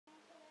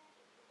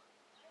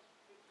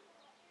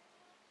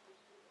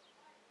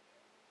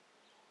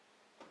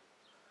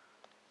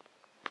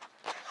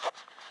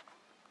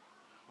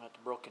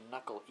Broken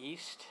Knuckle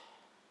East,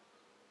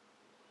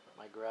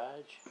 my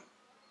garage,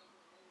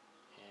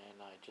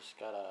 and I just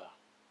got a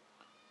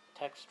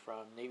text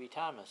from Navy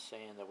Thomas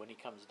saying that when he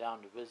comes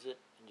down to visit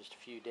in just a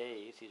few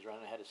days, he's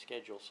running ahead of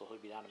schedule, so he'll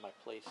be down to my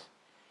place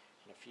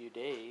in a few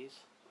days.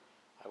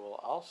 I will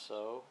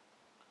also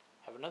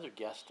have another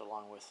guest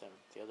along with him.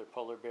 The other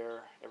polar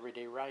bear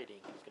everyday riding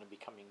is going to be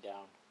coming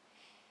down.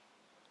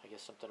 I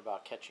guess something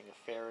about catching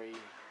a ferry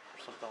or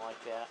something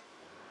like that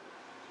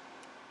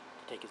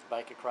to take his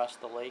bike across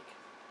the lake,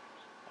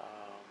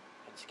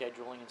 and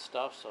scheduling and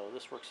stuff. So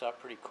this works out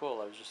pretty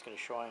cool. I was just going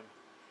to show him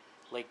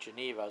Lake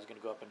Geneva. I was going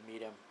to go up and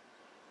meet him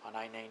on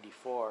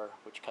I-94,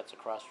 which cuts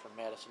across from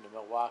Madison to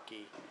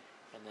Milwaukee,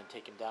 and then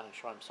take him down and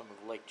show him some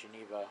of Lake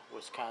Geneva,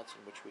 Wisconsin,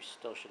 which we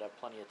still should have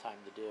plenty of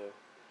time to do.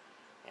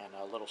 And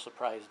a little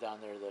surprise down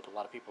there that a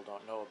lot of people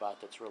don't know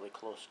about that's really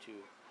close to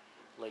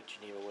Lake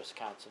Geneva,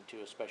 Wisconsin,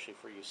 too, especially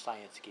for you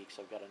science geeks.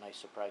 I've got a nice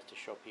surprise to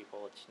show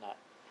people. It's not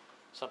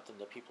something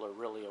that people are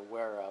really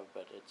aware of,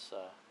 but it's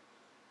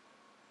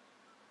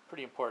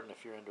pretty important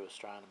if you're into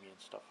astronomy and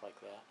stuff like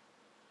that.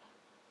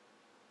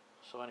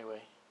 So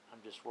anyway, I'm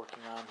just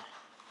working on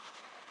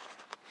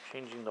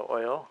changing the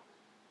oil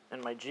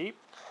in my Jeep.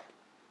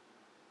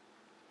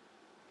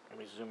 Let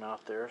me zoom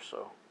out there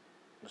so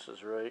this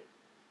is right.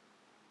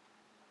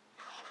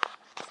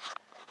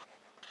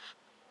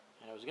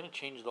 And I was going to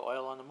change the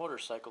oil on the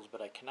motorcycles,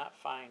 but I cannot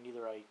find,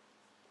 either I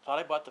thought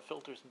I bought the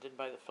filters and didn't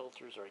buy the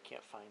filters, or I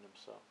can't find them,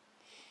 so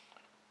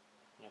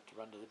I have to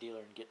run to the dealer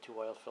and get 2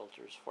 oil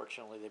filters.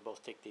 Fortunately, they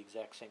both take the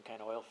exact same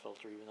kind of oil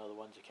filter, even though the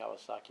one's a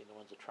Kawasaki and the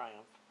one's a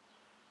Triumph.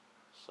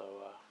 So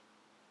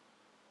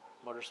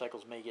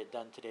motorcycles may get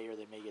done today or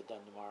they may get done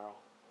tomorrow,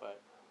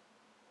 but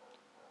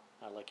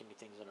not like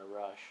anything's in a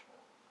rush.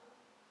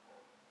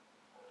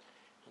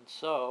 And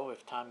so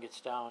if Tom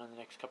gets down in the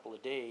next couple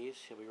of days,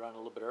 he'll be running a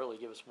little bit early,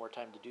 give us more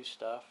time to do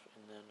stuff.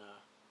 And then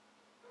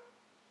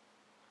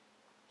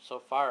so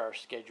far our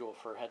schedule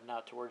for heading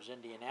out towards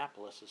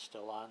Indianapolis is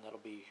still on. That'll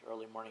be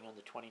early morning on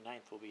the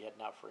 29th. We'll be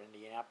heading out for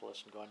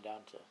Indianapolis and going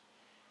down to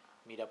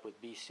meet up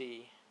with BC.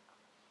 He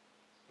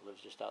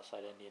lives just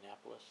outside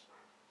Indianapolis.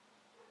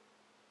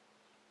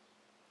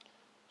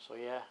 So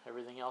yeah,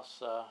 everything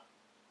else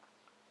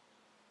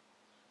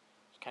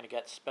kind of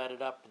got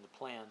spedded up in the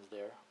plans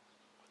there,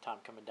 with Tom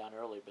coming down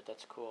early, but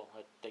that's cool.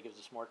 That gives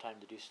us more time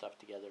to do stuff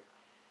together.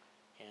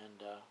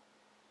 And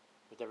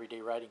with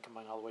everyday riding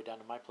coming all the way down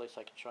to my place,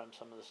 I can show him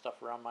some of the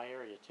stuff around my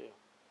area too.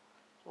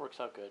 It works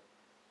out good.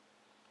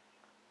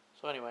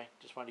 So anyway,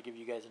 just wanted to give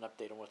you guys an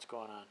update on what's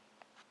going on.